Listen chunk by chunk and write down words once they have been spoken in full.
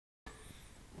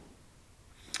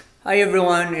Hi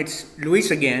everyone, it's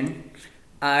Luis again.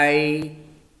 I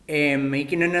am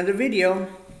making another video,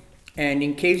 and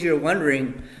in case you're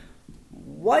wondering,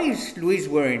 why is Luis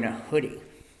wearing a hoodie?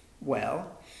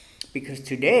 Well, because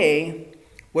today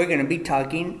we're going to be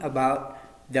talking about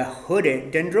the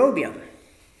hooded Dendrobium.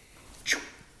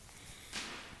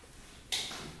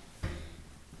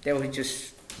 That was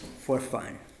just for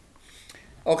fun.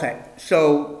 Okay,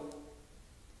 so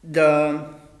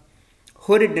the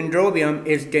hooded Dendrobium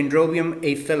is Dendrobium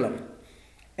aphyllum.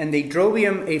 And the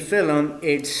Dendrobium aphyllum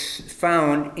is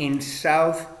found in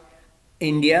South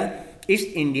India, East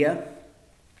India,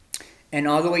 and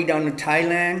all the way down to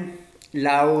Thailand,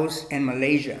 Laos, and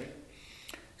Malaysia.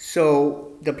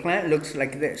 So the plant looks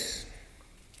like this.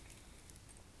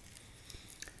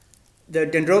 The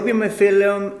Dendrobium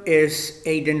aphyllum is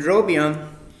a dendrobium,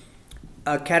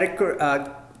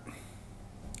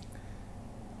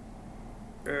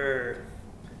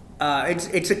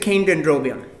 it's a cane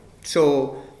dendrobium.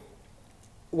 So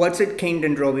what's a cane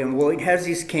dendrobium? Well, it has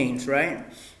these canes, right?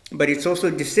 But it's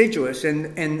also deciduous.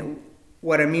 And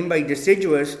what I mean by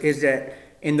deciduous is that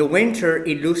in the winter,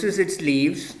 it loses its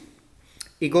leaves,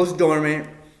 it goes dormant,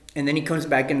 and then it comes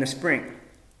back in the spring.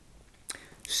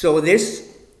 So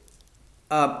this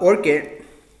orchid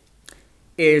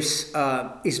is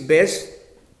best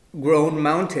grown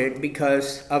mounted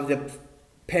because of the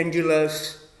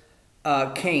pendulous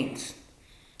canes.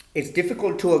 It's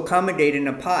difficult to accommodate in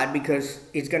a pot because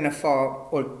it's going to fall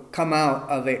or come out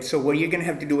of it. So what you're going to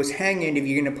have to do is hang it if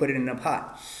you're going to put it in a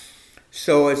pot.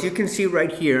 So as you can see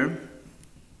right here,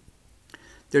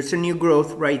 there's a new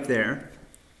growth right there.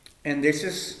 And this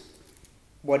is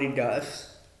what it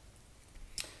does.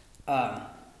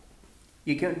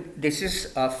 This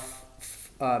is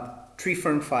a tree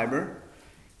fern fiber.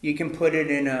 You can put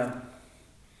it in a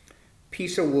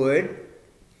piece of wood.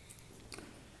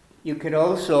 You could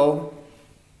also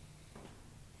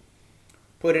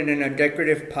put it in a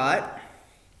decorative pot.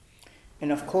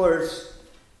 And of course,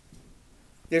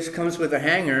 this comes with a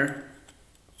hanger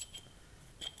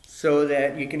so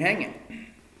that you can hang it.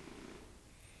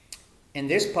 And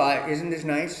this pot, isn't this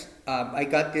nice? I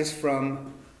got this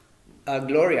from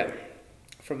Gloria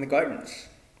from the gardens.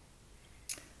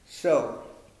 So,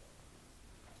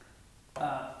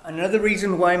 another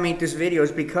reason why I made this video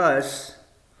is because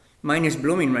mine is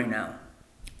blooming right now,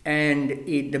 and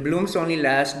the blooms only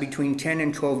last between 10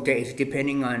 and 12 days,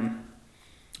 depending on,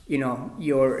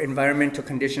 your environmental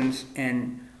conditions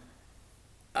and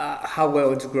how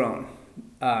well it's grown.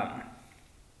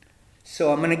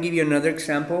 So I'm going to give you another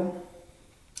example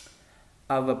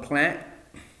of a plant.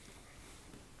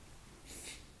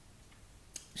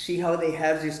 See how they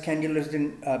have these pendulous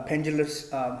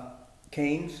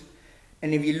canes?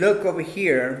 And if you look over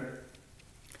here,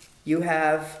 you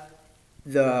have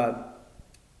the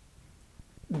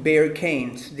bare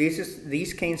canes.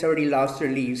 These canes already lost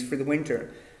their leaves for the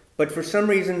winter. But for some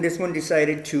reason, this one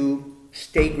decided to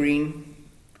stay green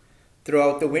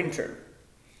throughout the winter.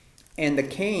 And the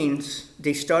canes,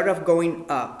 they start off going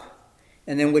up,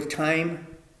 and then with time,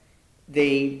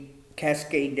 they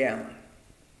cascade down.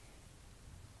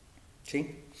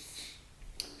 See?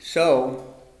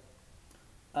 So,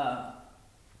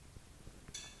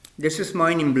 this is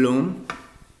mine in bloom.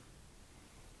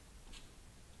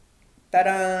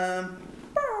 Ta-da!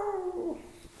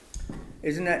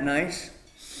 Isn't that nice?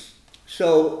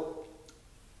 So,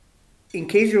 in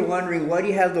case you're wondering, why do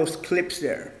you have those clips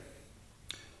there?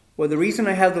 Well, the reason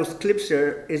I have those clips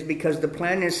there is because the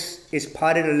plant is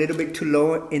potted a little bit too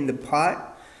low in the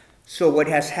pot. So what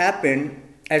has happened,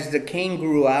 as the cane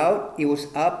grew out, it was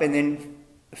up and then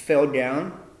fell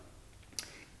down.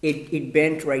 It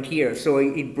bent right here, so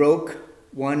it broke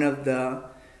one of the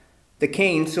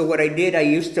canes. So what I did, I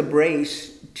used a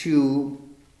brace to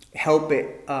help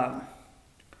it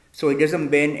so it doesn't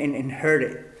bend and hurt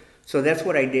it. So that's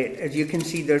what I did. As you can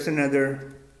see, there's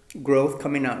another growth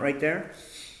coming out right there.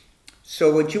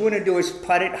 So what you want to do is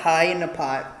pot it high in the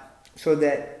pot so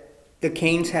that the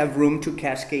canes have room to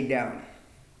cascade down.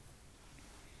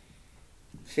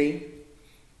 See?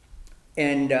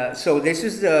 And so this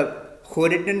is the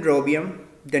hooded Dendrobium,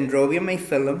 Dendrobium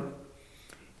aphyllum.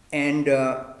 And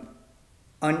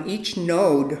on each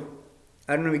node,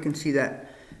 I don't know if you can see that,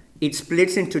 it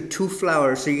splits into 2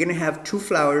 flowers. So you're going to have 2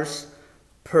 flowers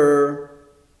per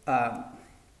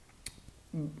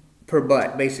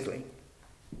bud, basically.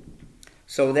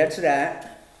 So that's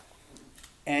that.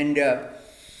 And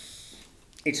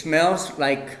it smells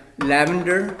like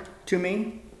lavender to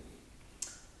me.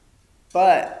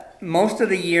 But most of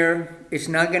the year, it's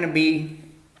not going to be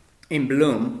in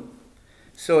bloom.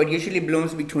 So it usually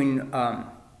blooms between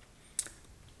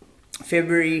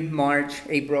February, March,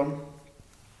 April.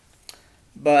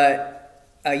 But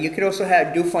you could also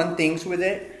do fun things with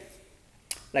it,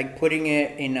 like putting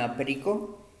it in a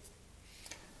perico.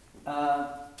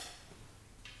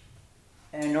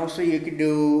 And also you could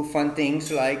do fun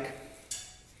things like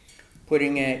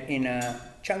putting it in a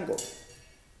chango.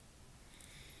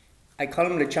 I call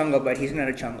him the chango, but he's not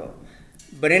a chango.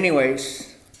 But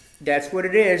anyways, that's what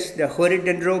it is, the hooded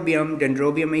Dendrobium,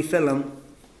 Dendrobium aphyllum.